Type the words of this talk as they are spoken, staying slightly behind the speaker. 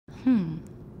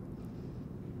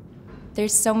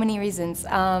There's so many reasons.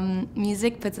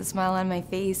 Music puts a smile on my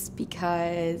face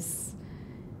because,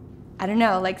 I don't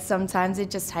know, like sometimes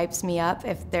it just hypes me up.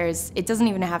 It doesn't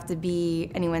even have to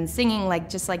be anyone singing, like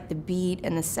just like the beat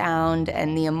and the sound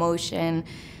and the emotion.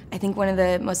 I think one of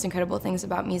the most incredible things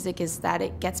about music is that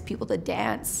it gets people to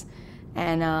dance.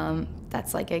 And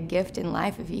that's like a gift in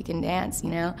life if you can dance,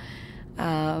 you know?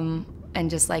 And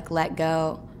just like let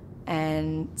go.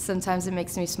 And sometimes it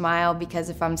makes me smile because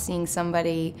if I'm seeing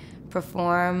somebody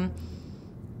perform,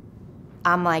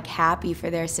 I'm like happy for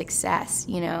their success,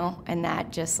 you know? And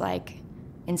that just like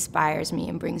inspires me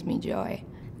and brings me joy.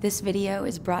 This video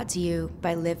is brought to you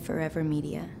by Live Forever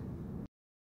Media.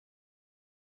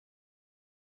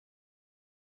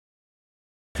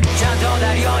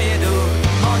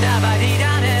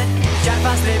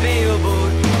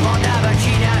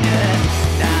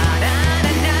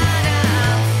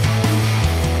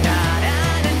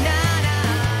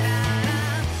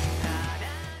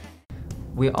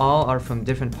 We all are from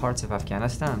different parts of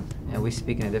Afghanistan, and we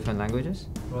speak in different languages.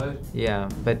 Right. Yeah,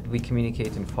 but we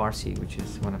communicate in Farsi, which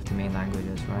is one of the main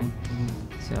languages, right?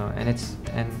 So, and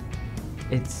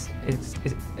it's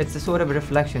a sort of a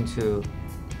reflection to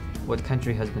what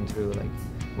country has been through. Like,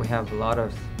 we have a lot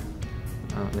of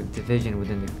like division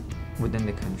within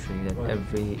the country, that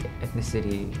every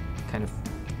ethnicity kind of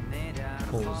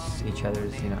pulls each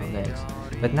other's, you know, legs.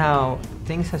 But now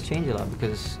things has changed a lot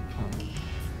because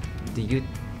the youth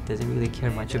doesn't really care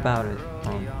much about it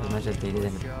as much as they did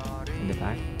in the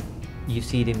back. You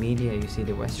see the media, you see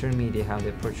the Western media, how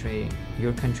they portray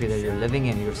your country that you're living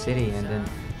in, your city, and then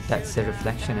that's a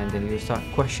reflection, and then you start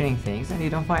questioning things and you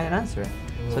don't find an answer.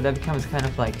 So that becomes kind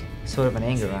of like sort of an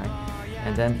anger, right?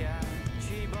 And then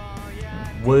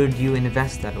where do you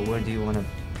invest that, or where do you want to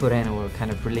put in or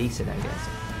kind of release it, I guess?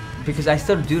 Because I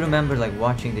still do remember like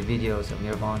watching the videos of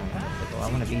Nirvana, and I was like, oh, I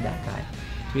want to be that guy.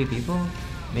 3 people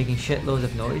making shitloads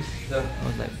of noise. I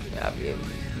was like, yeah,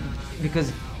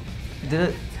 because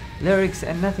the lyrics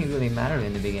and nothing really mattered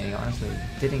in the beginning, honestly.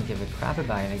 Didn't give a crap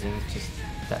about anything. It's just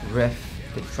that riff,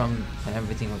 the drum, and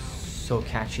everything was so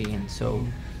catchy and so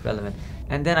relevant.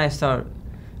 And then I start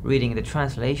reading the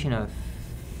translation of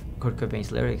Kurt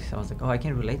Cobain's lyrics. I was like, oh, I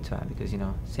can relate to that because, you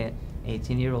know, say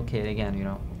 18-year-old kid again, you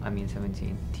know, I mean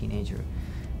 17, teenager,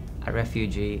 a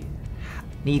refugee,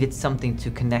 needed something to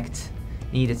connect,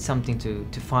 needed something to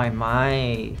find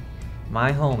my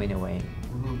home in a way.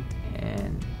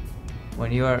 And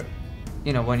when you're,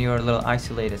 you know, when you're a little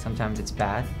isolated, sometimes it's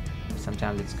bad,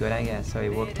 sometimes it's good, I guess. So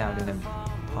it worked out in a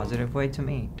positive way to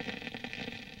me.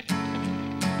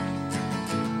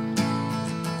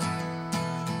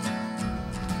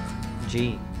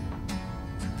 G,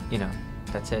 you know,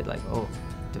 that's it, like, oh,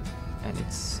 and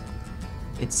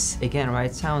it's again, right,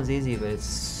 it sounds easy, but it's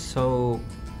so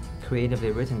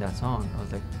creatively written, that song. I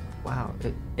was like, wow,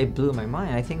 it blew my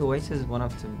mind. I think Oasis is one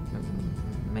of the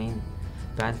main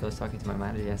bands. I was talking to my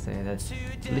manager yesterday that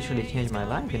literally changed my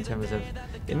life in terms of,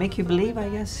 it make you believe, I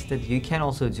guess, that you can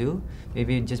also do,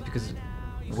 maybe just because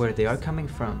where they are coming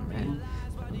from, and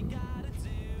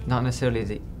not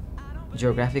necessarily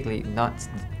geographically not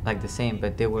like the same,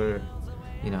 but they were,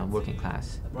 you know, working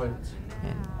class. Right.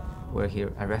 And we're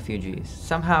here, refugees.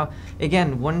 Somehow,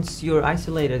 again, once you're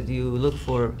isolated, you look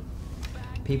for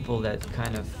people that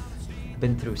kind of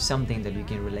been through something that you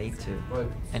can relate to. Right.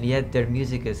 And yet their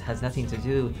music has nothing to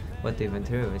do what they've been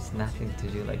through. It's nothing to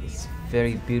do, like, it's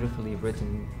very beautifully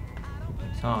written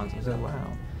songs. I was like,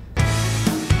 wow.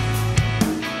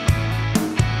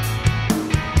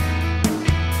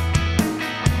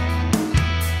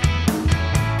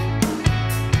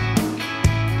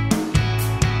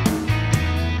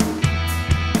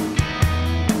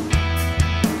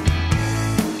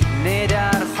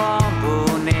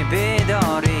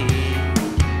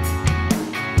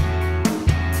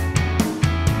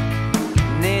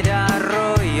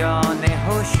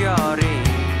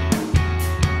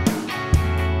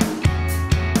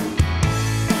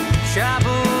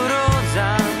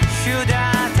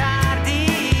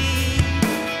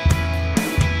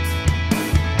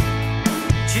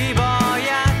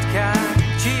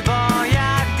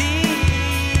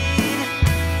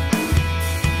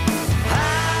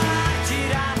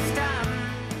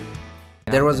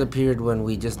 There was a period when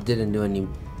we just didn't do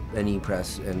any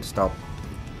press and stopped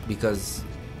because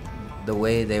the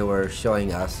way they were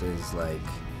showing us is like,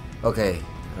 okay,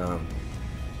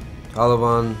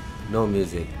 Olavan, no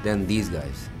music, then these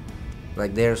guys.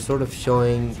 Like, they're sort of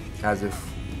showing as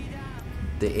if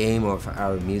the aim of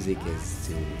our music is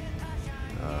to,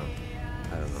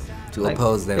 I don't know, to like,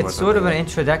 oppose them. It's sort of an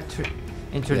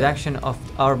introduction of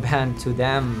our band to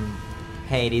them,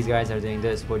 hey, these guys are doing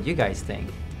this, what do you guys think?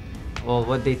 Well,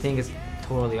 what they think is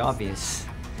totally obvious.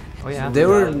 Oh yeah. They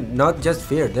were not just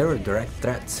fear; they were direct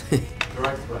threats.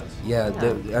 Direct threats. Yeah,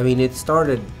 I mean, it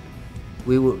started.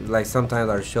 We were like, sometimes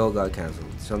our show got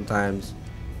canceled. Sometimes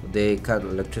they cut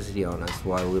electricity on us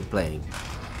while we were playing,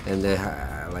 and they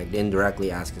like indirectly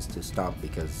ask us to stop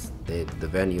because the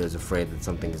venue is afraid that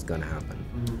something is gonna happen.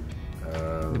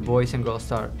 The boys and girls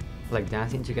start like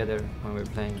dancing together when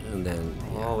we're playing. And then,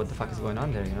 oh, what the fuck is going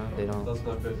on there? You know, they don't. That's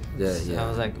not good. yeah. I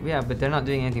was like, yeah, but they're not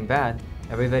doing anything bad.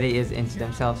 Everybody is into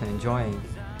themselves and enjoying.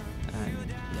 And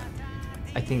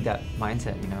I think that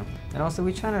mindset, you know. And also,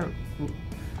 we try to,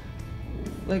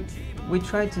 like, we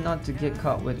try to not to get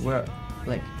caught with where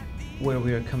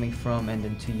we are coming from, and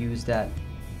then to use that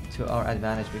to our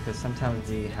advantage, because sometimes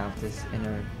we have this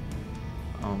inner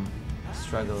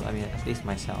struggle. I mean, at least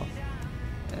myself.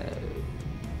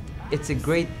 It's a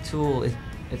great tool.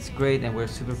 It's great, and we're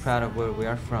super proud of where we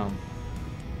are from.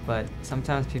 But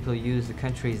sometimes people use the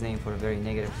country's name for very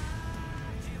negative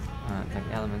like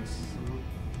elements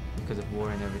because of war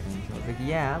and everything. So it's like,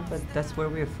 yeah, but that's where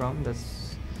we're from.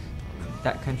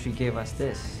 That country gave us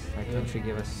this. That country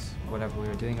gave us whatever we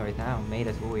are doing right now, made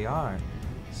us who we are.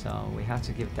 So we have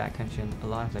to give that country a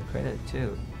lot of the credit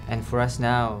too. And for us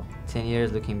now, 10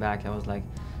 years looking back, I was like,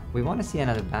 we want to see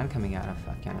another band coming out of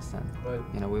Afghanistan. Right.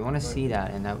 You know, we want to see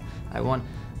that, and I want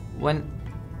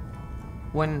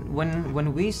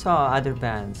when we saw other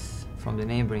bands from the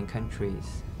neighboring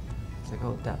countries, it's like,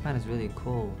 oh, that band is really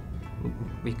cool,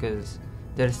 because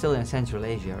they're still in Central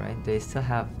Asia, right?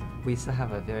 We still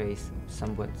have a very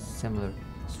somewhat similar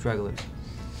strugglers.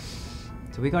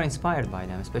 So we got inspired by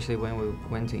them, especially when we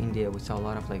went to India. We saw a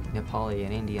lot of like Nepali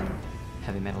and Indian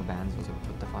heavy metal bands. I was like,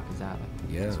 what the fuck is that? Like,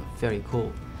 Yeah. it's very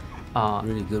cool.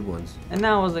 Really good ones. And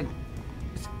now I was like,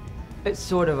 it's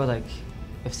sort of like,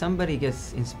 if somebody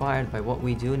gets inspired by what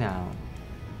we do now,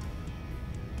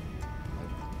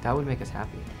 like, that would make us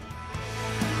happy.